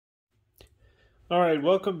All right,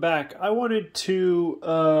 welcome back. I wanted to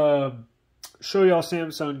show y'all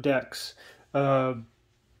Samsung Dex.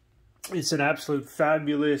 It's an absolute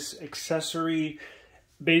fabulous accessory,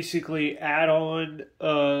 basically add-on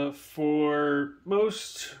for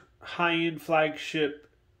most high-end flagship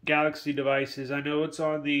Galaxy devices. I know it's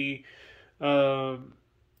on the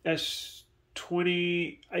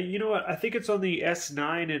S20. You know what? I think it's on the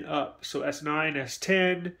S9 and up. So S9,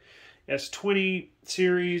 S10. S20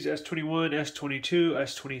 series, S21, S22,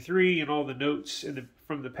 S23, and all the notes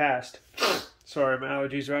from the past. Sorry, my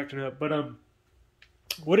allergies are acting up. But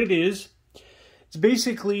what it is, it's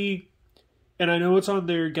basically, and I know it's on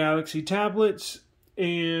their Galaxy tablets,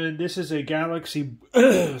 and this is a Galaxy,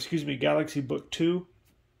 excuse me, Galaxy Book 2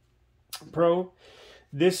 Pro.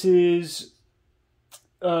 This is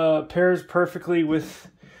pairs perfectly with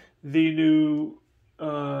the new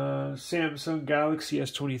Samsung Galaxy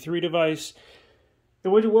S23 device.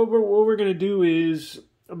 And what we're going to do is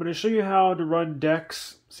I'm going to show you how to run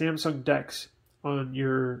Dex, Samsung Dex on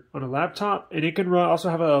a laptop, and it can also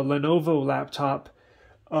have a Lenovo laptop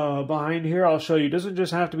behind here. I'll show you. It doesn't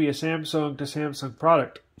just have to be a Samsung to Samsung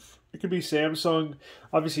product. It could be Samsung,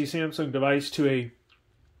 obviously Samsung device to a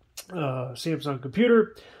Samsung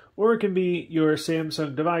computer, or it can be your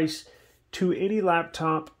Samsung device to any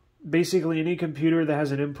laptop, basically any computer that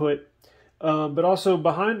has an input. But also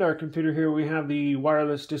behind our computer here, we have the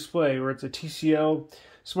wireless display, where it's a TCL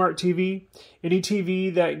smart TV. Any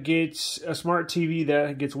TV that gets a smart TV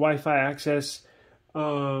that gets Wi-Fi access,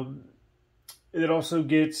 it also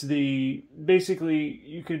gets basically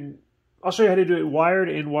I'll show you how to do it wired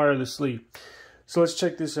and wirelessly. So let's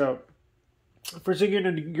check this out. First thing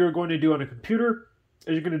you're going to do on a computer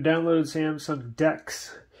is you're going to download Samsung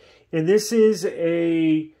Dex. And this is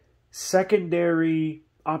a secondary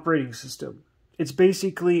operating system. It's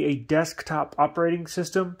basically a desktop operating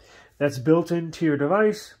system that's built into your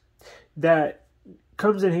device that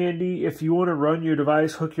comes in handy if you want to run your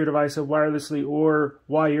device, hook your device up wirelessly or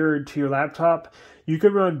wired to your laptop. You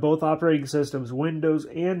can run both operating systems, Windows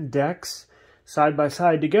and Dex, side by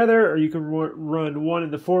side together, or you can run one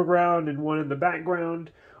in the foreground and one in the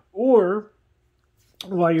background, or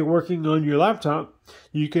while you're working on your laptop,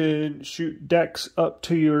 you can shoot Dex up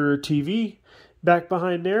to your TV back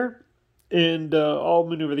behind there, and I'll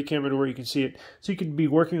maneuver the camera to where you can see it. So you could be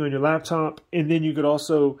working on your laptop, and then you could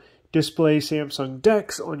also display Samsung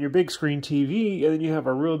Dex on your big screen TV, and then you have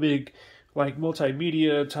a real big, like,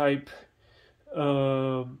 multimedia type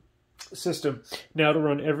system. Now, to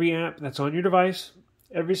run every app that's on your device,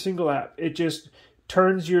 every single app, it just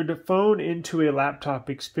turns your phone into a laptop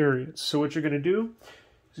experience. So what you're going to do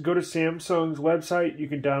is go to Samsung's website. You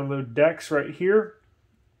can download Dex right here.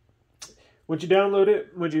 Once you download it,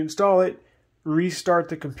 once you install it, restart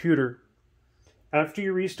the computer. After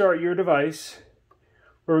you restart your device,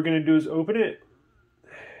 what we're going to do is open it.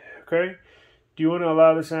 Okay? Do you want to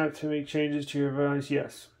allow this app to make changes to your device?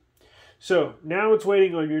 Yes. So now it's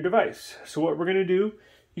waiting on your device. So what we're going to do,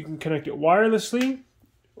 you can connect it wirelessly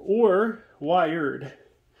or wired.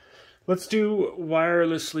 Let's do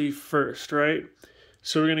wirelessly first, right?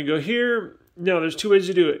 So we're going to go here. Now, there's two ways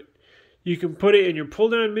to do it. You can put it in your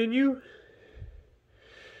pull-down menu,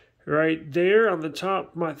 right there on the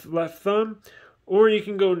top, my left thumb, or you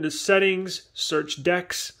can go into settings, search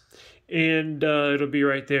Dex, and it'll be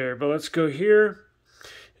right there. But let's go here,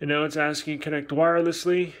 and now it's asking connect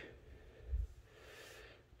wirelessly.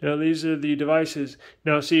 Now these are the devices.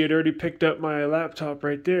 Now see, it already picked up my laptop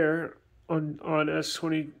right there on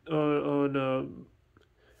S20 on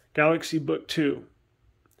Galaxy Book 2.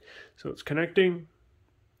 So it's connecting.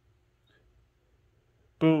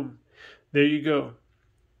 Boom. There you go.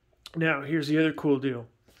 Now, here's the other cool deal.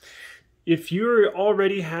 If you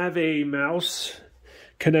already have a mouse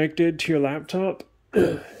connected to your laptop,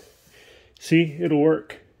 see, it'll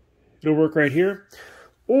work. It'll work right here.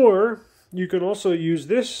 Or you can also use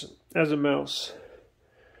this as a mouse.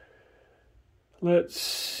 Let's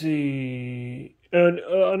see. And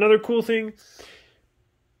another cool thing,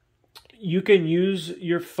 you can use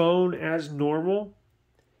your phone as normal.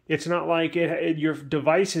 It's not like your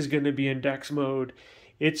device is going to be in Dex mode.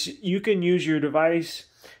 You can use your device.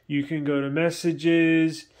 You can go to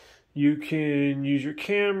messages. You can use your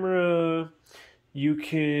camera. You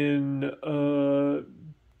can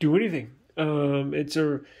do anything.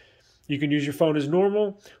 You can use your phone as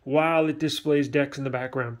normal while it displays Dex in the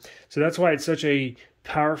background. So that's why it's such a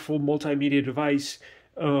powerful multimedia device.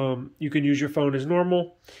 You can use your phone as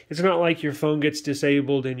normal. It's not like your phone gets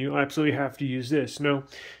disabled and you absolutely have to use this. No,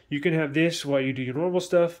 you can have this while you do your normal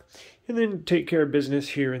stuff and then take care of business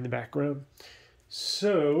here in the background.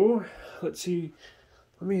 So let's see.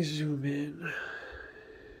 Let me zoom in.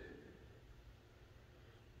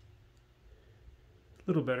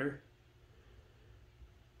 little better.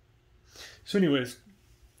 So anyways,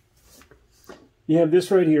 you have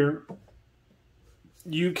this right here.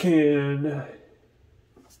 You can,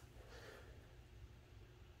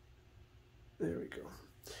 there we go.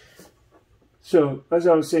 So as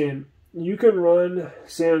I was saying, you can run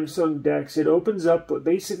Samsung Dex. It opens up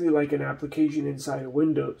basically like an application inside of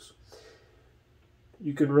Windows.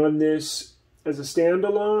 You can run this as a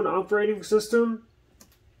standalone operating system,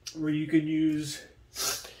 where you can use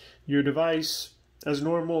your device as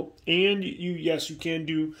normal, and you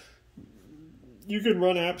can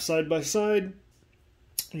run apps side by side.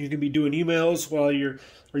 You can be doing emails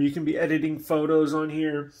or you can be editing photos on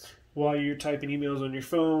here while you're typing emails on your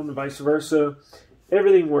phone, vice versa.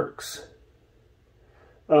 Everything works.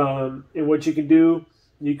 And what you can do,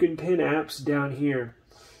 you can pin apps down here.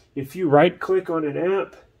 If you right click on an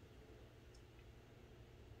app,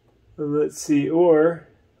 let's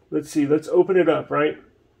open it up, right?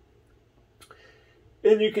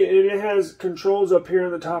 And it has controls up here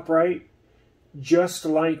on the top right, just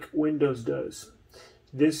like Windows does.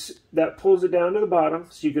 That pulls it down to the bottom,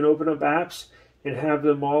 so you can open up apps and have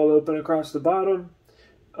them all open across the bottom.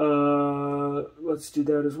 Let's do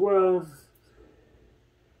that as well.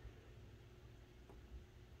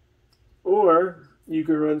 Or you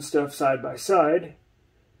can run stuff side by side.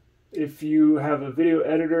 If you have a video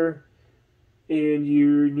editor and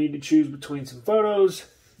you need to choose between some photos,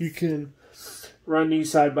 you can run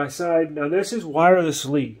these side by side. Now this is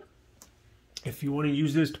wirelessly. If you want to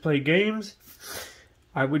use this to play games,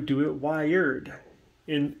 I would do it wired.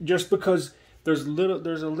 And just because there's a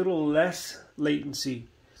little less latency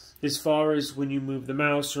as far as when you move the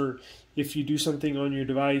mouse, or if you do something on your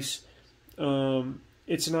device,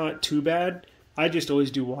 it's not too bad. I just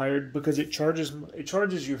always do wired because it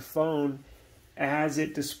charges your phone as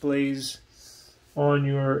it displays on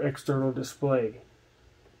your external display.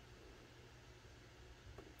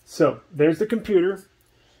 So there's the computer,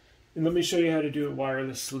 and let me show you how to do it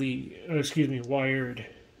wired.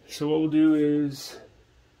 So what we'll do is,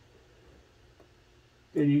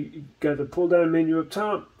 and you got the pull down menu up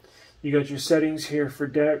top. You got your settings here for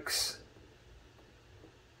Dex.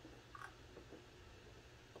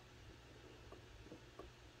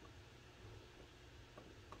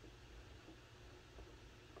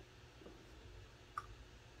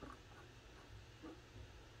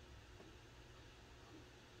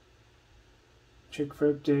 Check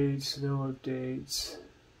for updates, no updates.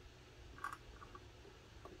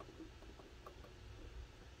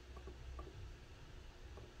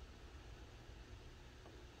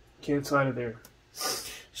 Cancel out of there.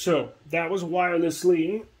 So that was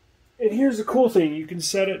wirelessly. And here's the cool thing. You can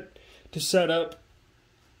set it to set up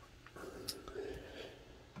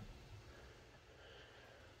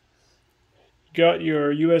got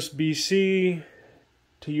your USB-C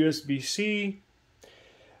to USB-C.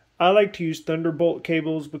 I like to use Thunderbolt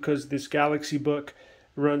cables because this Galaxy Book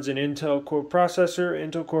runs an Intel Core processor.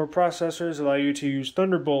 Intel Core processors allow you to use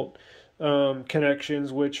Thunderbolt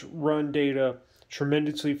connections, which run data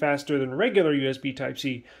tremendously faster than regular USB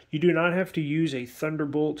Type-C. You do not have to use a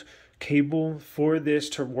Thunderbolt cable for this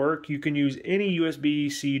to work. You can use any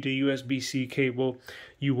USB-C to USB-C cable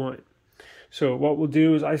you want. So what we'll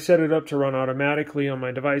do is I set it up to run automatically on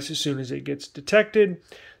my device as soon as it gets detected.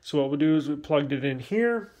 So what we'll do is we plugged it in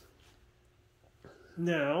here.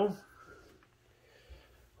 Now,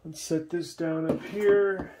 let's set this down up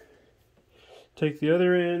here. Take the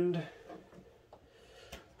other end,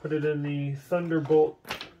 put it in the Thunderbolt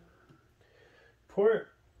port.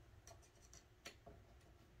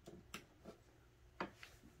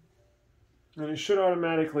 And it should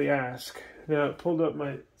automatically ask. Now it pulled up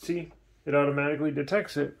my, see, it automatically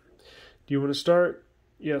detects it. Do you want to start?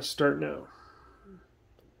 Yes, start now.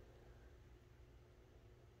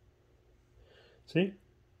 See?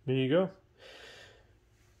 There you go.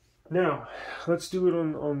 Now, let's do it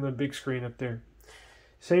on the big screen up there.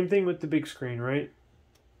 Same thing with the big screen, right?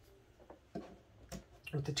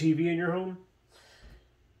 With the TV in your home.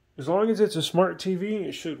 As long as it's a smart TV,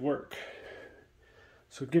 it should work.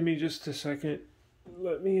 So give me just a second.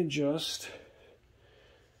 Let me adjust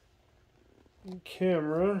the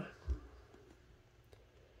camera.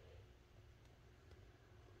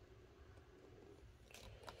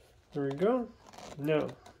 There we go. Now,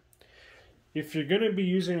 if you're going to be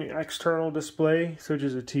using an external display, such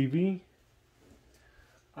as a TV,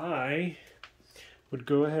 I would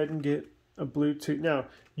go ahead and get a Bluetooth. Now,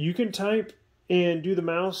 you can type and do the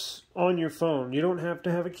mouse on your phone. You don't have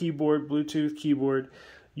to have a keyboard, Bluetooth keyboard.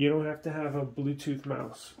 You don't have to have a Bluetooth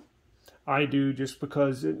mouse. I do just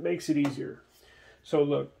because it makes it easier. So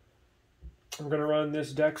look, I'm going to run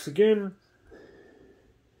this Dex again.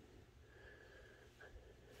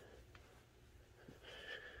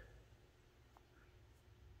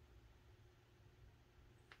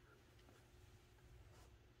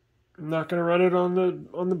 I'm not going to run it on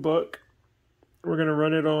the book. We're going to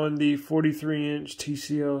run it on the 43-inch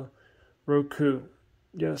TCL Roku.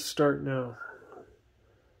 Yes, start now.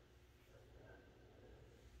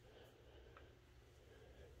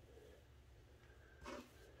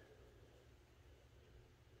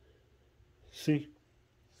 See?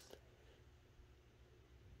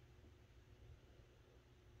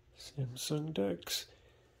 Samsung Dex.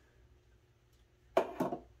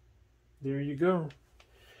 There you go.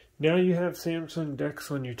 Now you have Samsung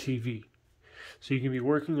Dex on your TV. So you can be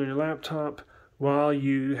working on your laptop while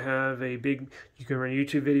you have you can run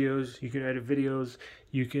YouTube videos, you can edit videos,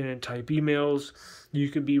 you can type emails, you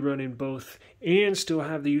can be running both and still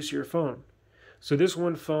have the use of your phone. So this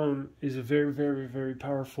one phone is a very, very, very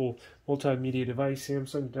powerful multimedia device.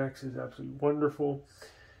 Samsung Dex is absolutely wonderful.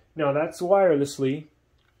 Now that's wirelessly.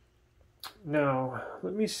 Now,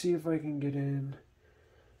 let me see if I can get in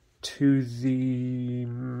to the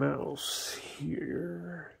mouse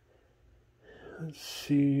here. Let's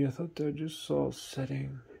see, I thought I just saw a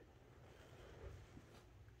setting.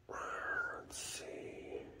 Let's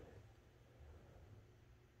see.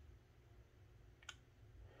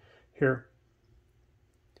 Here.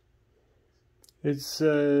 It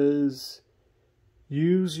says,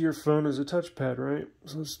 use your phone as a touchpad, right?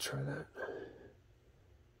 So let's try that.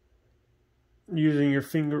 Using your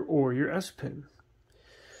finger or your S Pen.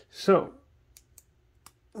 So,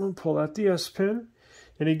 I'll pull out the S Pen,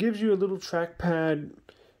 and it gives you a little trackpad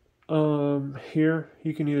here.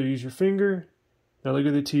 You can either use your finger. Now look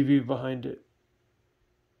at the TV behind it.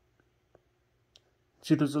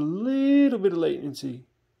 See, there's a little bit of latency.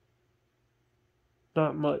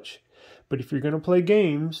 Not much. But if you're going to play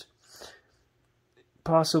games,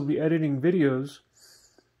 possibly editing videos,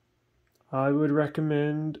 I would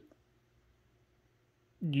recommend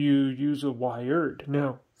you use a wired.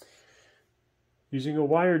 Now, using a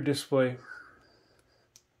wired display,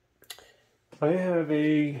 I have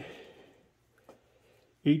a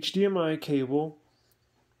HDMI cable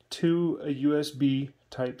to a USB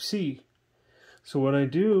Type-C. So what I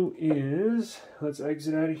do is, let's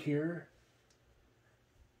exit out of here.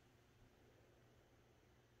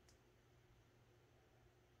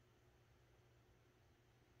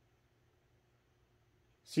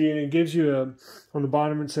 See, and it gives you on the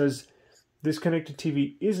bottom it says, this connected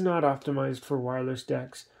TV is not optimized for wireless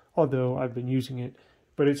DeX, although I've been using it.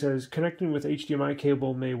 But it says, connecting with HDMI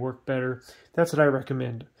cable may work better. That's what I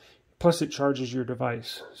recommend. Plus, it charges your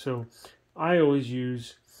device. So, I always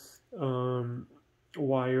use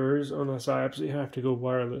wires unless I absolutely have to go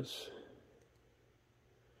wireless.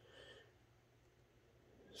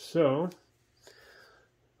 So,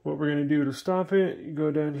 what we're going to do to stop it, you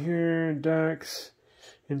go down here, DeX,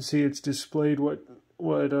 and see it's displayed what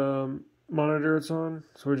monitor it's on.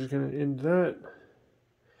 So we're just going to end that.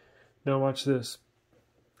 Now watch this.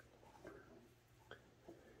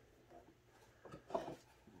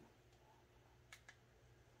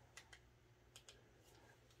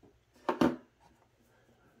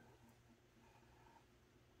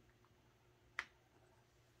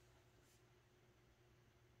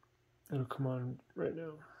 It'll come on right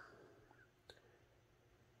now.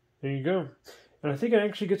 There you go. And I think it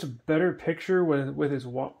actually gets a better picture with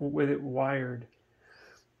it wired.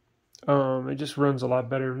 It just runs a lot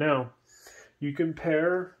better. Now, you can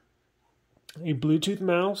pair a Bluetooth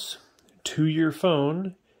mouse to your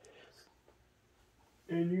phone,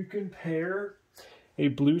 and you can pair a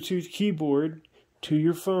Bluetooth keyboard to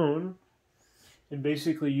your phone, and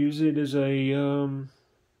basically use it as a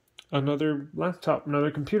another laptop, another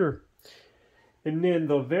computer. And then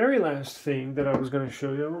the very last thing that I was going to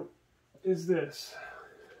show you is this.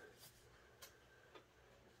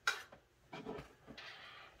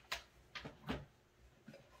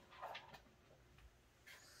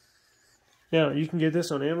 Now, you can get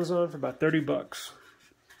this on Amazon for about 30 bucks.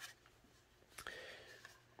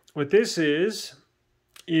 What this is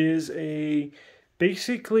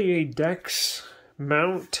basically a Dex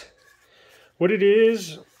mount. What it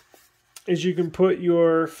is you can put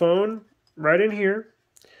your phone right in here,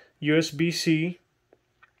 USB-C.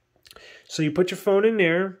 So you put your phone in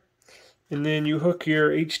there, and then you hook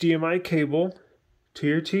your HDMI cable to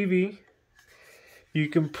your TV. You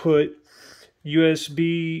can put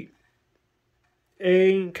USB-A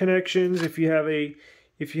connections if you have a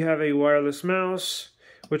wireless mouse,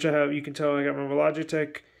 which I have. You can tell I got my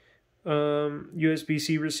Logitech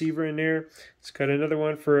USB-C receiver in there. It's got another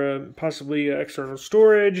one for possibly external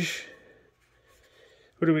storage.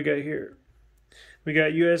 What do we got here? We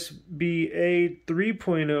got USB-A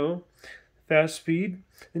 3.0 fast speed.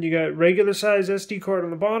 Then you got regular size SD card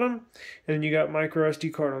on the bottom, and then you got micro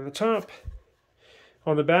SD card on the top.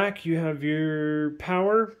 On the back, you have your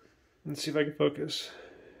power. Let's see if I can focus.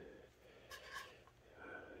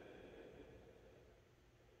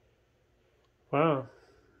 Wow.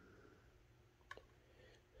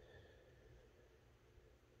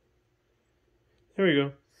 There we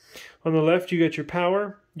go. On the left, you got your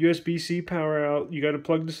power, USB-C power out. You got to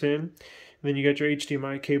plug this in. And then you got your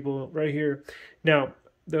HDMI cable right here. Now,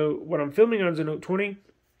 what I'm filming on is a Note 20.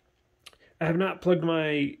 I have not plugged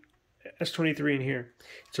my S23 in here.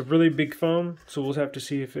 It's a really big phone, so we'll have to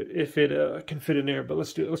see if it can fit in there. But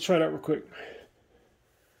let's do it. Let's try it out real quick.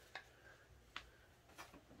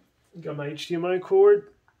 Got my HDMI cord.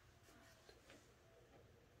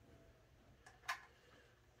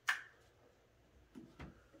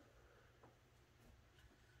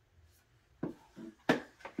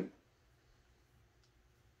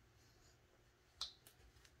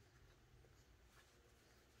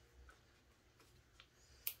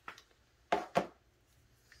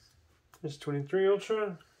 S23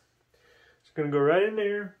 Ultra. It's going to go right in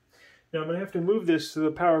there. Now I'm going to have to move this to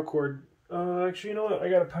the power cord. Actually, you know what? I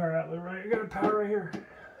got a power outlet right. I got a power right here.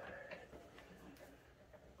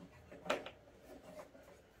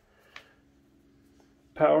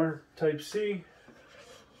 Power Type C.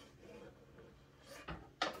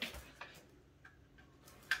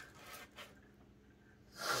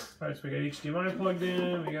 Alright, so we got HDMI plugged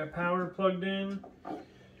in. We got power plugged in.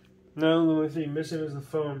 Now the only thing missing is the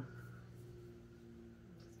phone.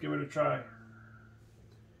 Give it a try.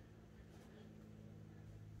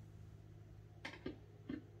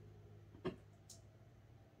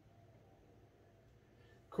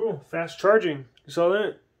 Cool, fast charging. You saw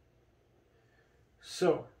that?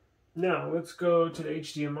 So, now let's go to the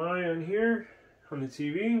HDMI on here, on the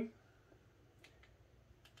TV.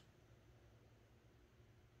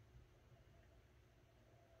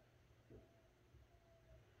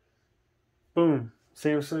 Boom,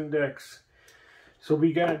 Samsung Dex. So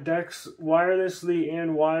we got Dex wirelessly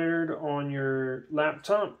and wired on your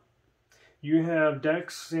laptop. You have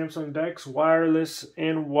Dex, Samsung Dex, wireless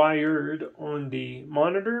and wired on the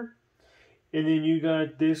monitor. And then you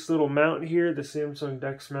got this little mount here, the Samsung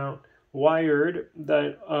Dex mount, wired.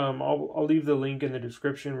 That I'll leave the link in the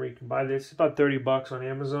description where you can buy this. It's about 30 bucks on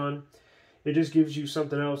Amazon. It just gives you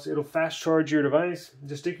something else. It'll fast charge your device.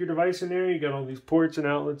 Just stick your device in there. You got all these ports and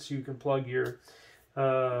outlets. You can plug your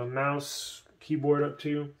mouse, keyboard up to.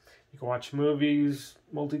 You can watch movies,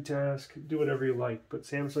 multitask, do whatever you like. But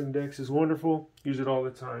Samsung Dex is wonderful. Use it all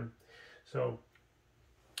the time. So,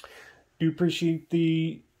 do appreciate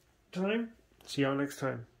the time. See y'all next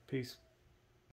time. Peace.